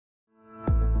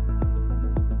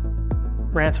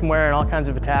Ransomware and all kinds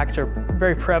of attacks are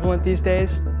very prevalent these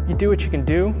days. You do what you can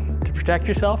do to protect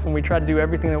yourself, and we try to do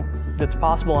everything that's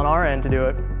possible on our end to do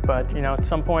it. But at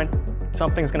some point,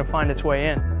 something's going to find its way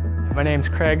in. My name's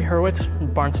Craig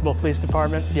Hurwitz, Barnstable Police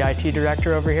Department, the IT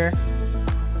director over here.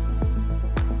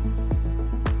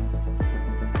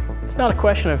 It's not a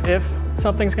question of if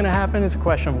something's going to happen, it's a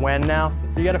question of when now.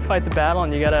 You got to fight the battle,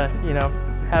 and you got to,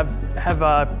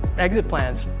 have exit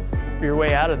plans for your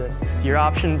way out of this. Your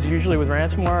options usually with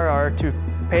ransomware are to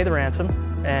pay the ransom,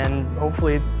 and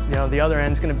hopefully, the other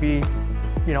end's going to be,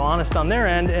 honest on their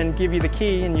end and give you the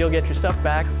key, and you'll get your stuff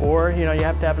back. Or, you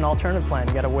have to have an alternative plan.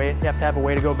 You have to have a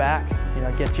way to go back.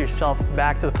 Get yourself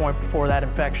back to the point before that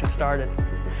infection started.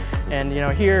 And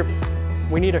here,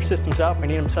 we need our systems up. We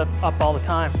need them up all the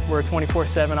time. We're a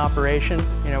 24/7 operation.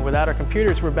 Without our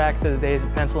computers, we're back to the days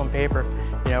of pencil and paper.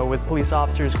 With police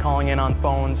officers calling in on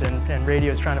phones and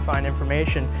radios trying to find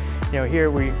information. Here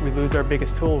we lose our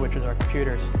biggest tool, which is our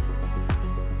computers.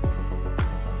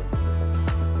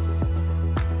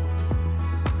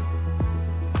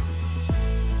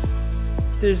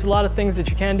 There's a lot of things that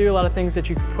you can do, a lot of things that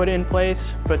you can put in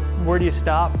place, but where do you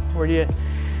stop? Where do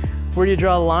you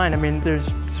draw the line? I mean,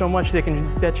 there's so much that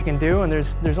you can do, and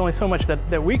there's only so much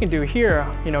that we can do here,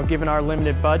 given our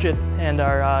limited budget and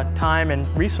our time and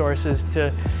resources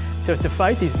to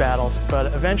fight these battles. But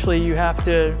eventually you have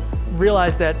to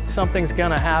realize that something's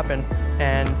gonna happen,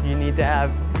 and you need to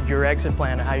have your exit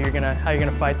plan, how you're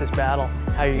gonna fight this battle,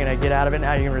 how you're gonna get out of it, and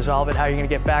how you're gonna resolve it, how you're gonna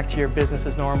get back to your business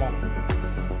as normal.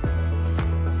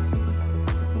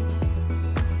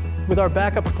 With our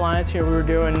backup appliance, we were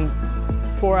doing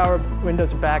 4-hour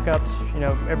windows of backups.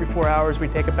 Every 4 hours we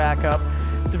take a backup.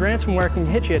 The ransomware can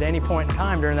hit you at any point in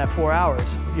time during that 4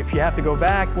 hours. If you have to go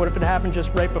back, what if it happened just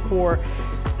right before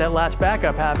that last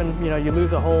backup happened? You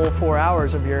lose a whole 4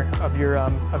 hours of your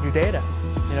data.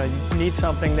 You need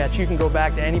something that you can go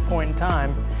back to any point in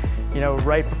time,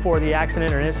 right before the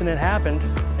accident or incident happened,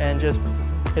 and just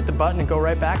hit the button and go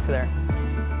right back to there.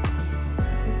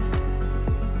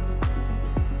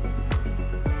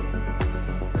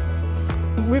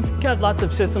 We've got lots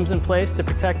of systems in place to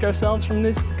protect ourselves from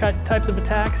these types of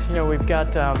attacks. We've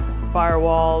got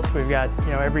firewalls, we've got,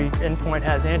 every endpoint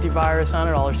has antivirus on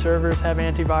it, all our servers have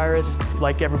antivirus.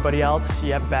 Like everybody else,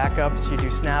 you have backups, you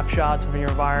do snapshots of your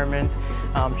environment,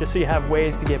 just so you have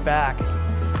ways to get back.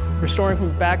 Restoring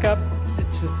from backup,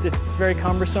 it's very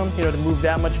cumbersome, to move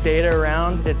that much data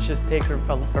around. It just takes a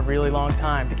really long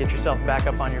time to get yourself back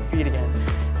up on your feet again.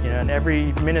 And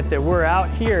every minute that we're out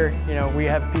here, we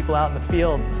have people out in the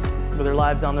field with their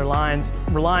lives on their lines,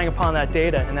 relying upon that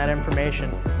data and that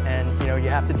information. And you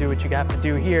have to do what you have to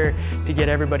do here to get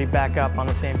everybody back up on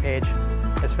the same page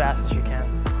as fast as you can.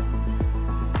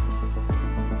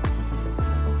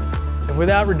 And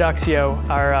without Reduxio,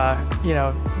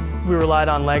 we relied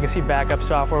on legacy backup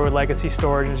software with legacy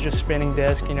storage. It was just spinning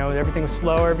disk. Everything was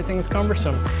slow, everything was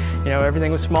cumbersome.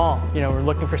 Everything was small. We're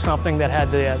looking for something that had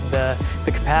the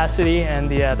capacity and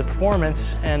the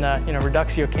performance, and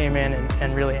Reduxio came in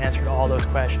and really answered all those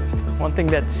questions. One thing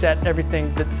that set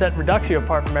Reduxio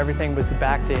apart from everything was the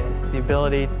backdating, the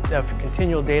ability of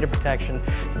continual data protection,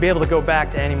 to be able to go back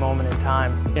to any moment in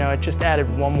time. It just added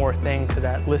one more thing to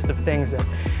that list of things that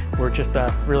were just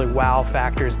really wow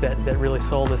factors that really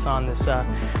sold us on this,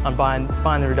 on buying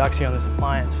the Reduxio on this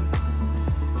appliance.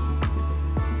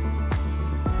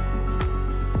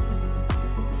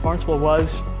 Barnstable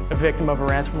was a victim of a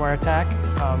ransomware attack.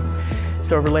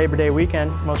 So over Labor Day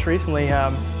weekend, most recently,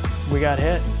 we got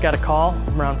hit. Got a call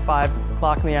around 5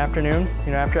 o'clock in the afternoon,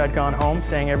 after I'd gone home,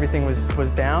 saying everything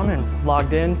was down, and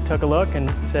logged in, took a look, and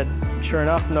said, sure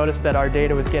enough, noticed that our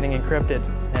data was getting encrypted.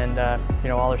 And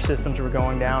all our systems were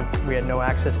going down. We had no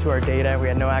access to our data. We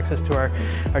had no access to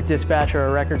our dispatch or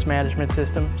our records management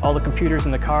system. All the computers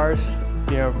in the cars,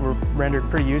 were rendered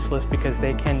pretty useless because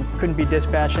they couldn't be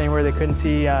dispatched anywhere. They couldn't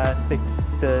see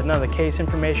none of the case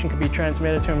information could be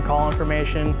transmitted to them, call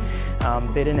information.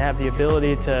 They didn't have the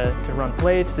ability to run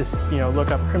plates, to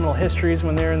look up criminal histories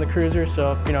when they're in the cruiser.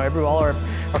 So all our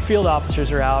field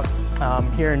officers are out.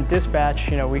 Here in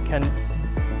dispatch, we can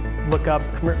look up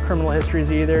criminal histories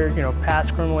either,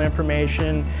 past criminal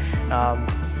information.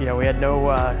 We had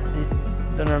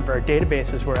none of our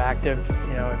databases were active.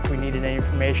 If we needed any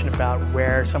information about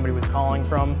where somebody was calling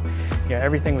from,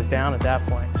 everything was down at that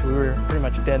point. So we were pretty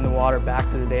much dead in the water, back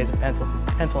to the days of pencil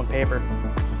and paper.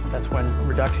 That's when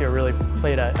Reduxio really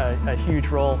played a huge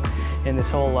role in this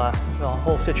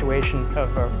whole situation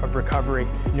of recovery.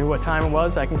 Knew what time it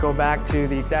was. I can go back to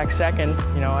the exact second.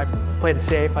 I played it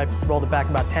safe. I rolled it back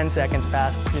about 10 seconds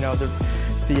past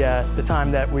the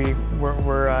time that we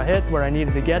were hit where I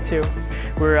needed to get to,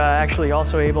 we're actually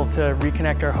also able to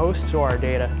reconnect our host to our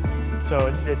data.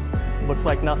 So it looked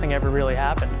like nothing ever really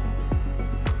happened.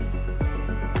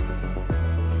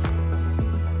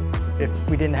 If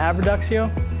we didn't have Reduxio,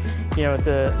 you know,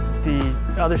 the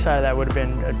other side of that would have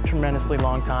been a tremendously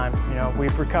long time. You know,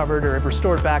 we've recovered or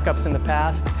restored backups in the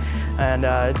past, and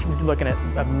looking at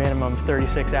a minimum of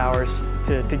 36 hours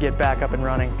to get back up and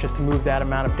running, just to move that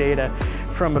amount of data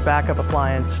from a backup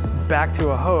appliance back to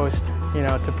a host. You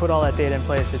know, to put all that data in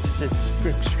place, it's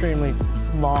extremely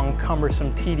long,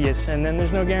 cumbersome, tedious, and then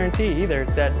there's no guarantee either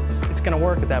that it's going to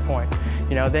work at that point.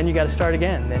 You know, then you got to start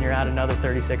again. Then you're out another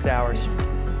 36 hours.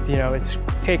 You know, it's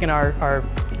taken our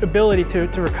ability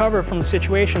to recover from a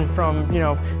situation from, you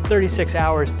know, 36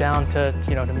 hours down to,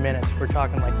 you know, to minutes. We're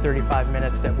talking like 35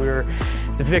 minutes that we were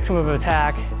the victim of an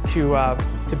attack to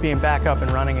being back up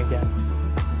and running again.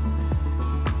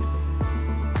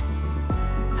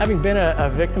 Having been a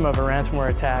victim of a ransomware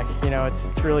attack, you know, it's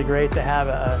really great to have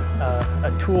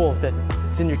a tool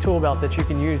that's in your tool belt that you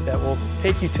can use that will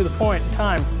take you to the point in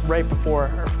time right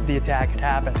before the attack had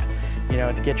happened. You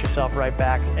know, to get yourself right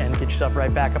back and get yourself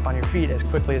right back up on your feet as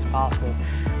quickly as possible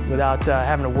without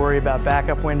having to worry about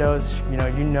backup windows. You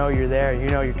know you're there, you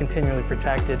know you're continually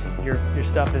protected. Your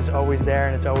stuff is always there,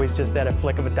 and it's always just at a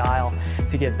flick of a dial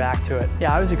to get back to it.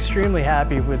 Yeah, I was extremely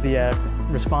happy with the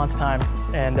response time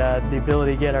and the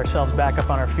ability to get ourselves back up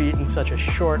on our feet in such a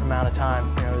short amount of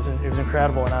time. You know, it was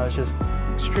incredible, and I was just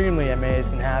extremely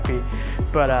amazed and happy.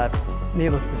 But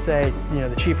needless to say, you know,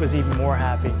 the chief was even more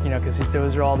happy, you know, because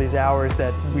those are all these hours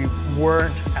that we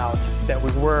weren't out, that we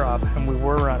were up and we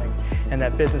were running, and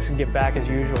that business can get back as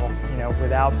usual, you know,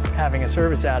 without having a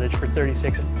service outage for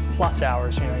 36 plus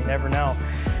hours. You know, you never know.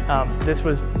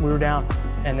 We were down,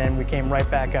 and then we came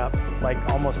right back up, like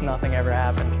almost nothing ever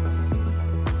happened.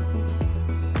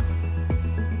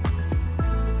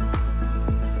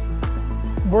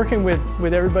 Working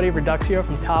with everybody at Reduxio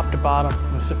from top to bottom,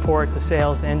 from support to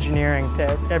sales to engineering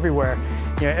to everywhere,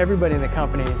 you know, everybody in the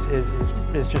company has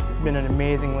just been an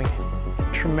amazingly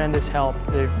tremendous help.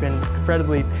 They've been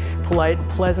incredibly polite,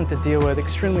 pleasant to deal with,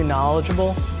 extremely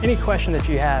knowledgeable. Any question that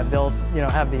you have, they'll, you know,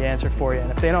 have the answer for you.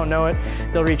 And if they don't know it,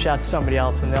 they'll reach out to somebody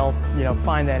else and they'll, you know,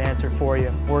 find that answer for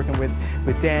you. Working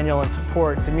with Daniel in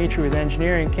support, Dimitri with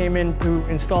engineering came in who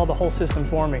installed the whole system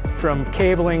for me. From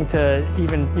cabling to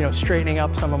even, you know, straightening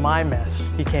up some of my mess.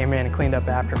 He came in and cleaned up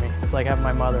after me. It's like having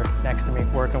my mother next to me,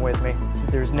 working with me. So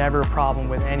there's never a problem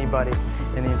with anybody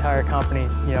in the entire company,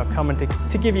 you know, coming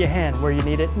to give you a hand where you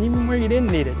need it, and even where you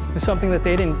didn't need it. It's something that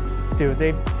they didn't do.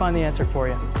 They'd find the answer for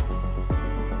you.